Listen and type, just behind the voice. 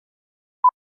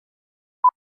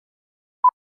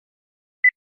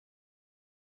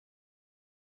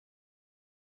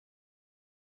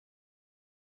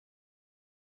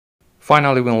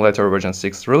Finally, Winlator version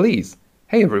 6 release.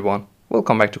 Hey everyone,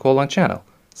 welcome back to CoreLand channel.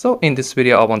 So in this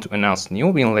video I want to announce new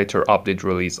Winlator update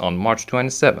release on March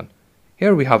 27.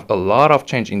 Here we have a lot of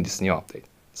change in this new update.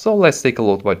 So let's take a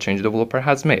look what change developer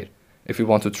has made. If you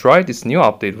want to try this new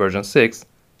update version 6,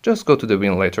 just go to the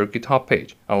Winlator GitHub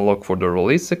page and look for the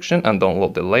release section and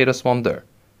download the latest one there.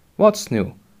 What's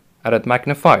new? Added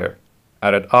magnifier,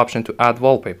 added option to add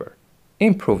wallpaper,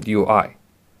 improved UI,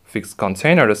 fixed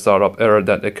container startup error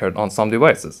that occurred on some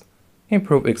devices,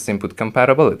 improved X-input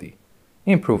compatibility,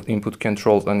 improved input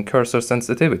controls and cursor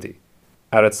sensitivity,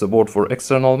 added support for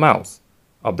external mouse,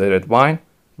 updated Wine,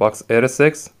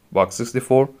 Box86,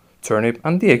 Box64, Turnip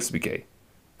and DXBK,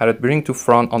 added bring to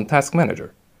front on task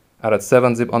manager, added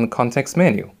 7-zip on context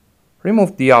menu,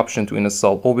 removed the option to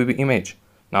install OBB image.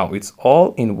 Now it's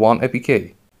all in one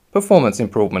APK, performance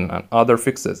improvement and other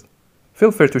fixes.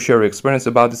 Feel free to share your experience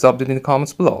about this update in the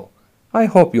comments below. I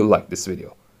hope you liked this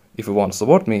video. If you want to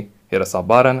support me, hit the sub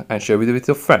button and share it with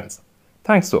your friends.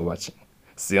 Thanks for watching.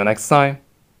 See you next time.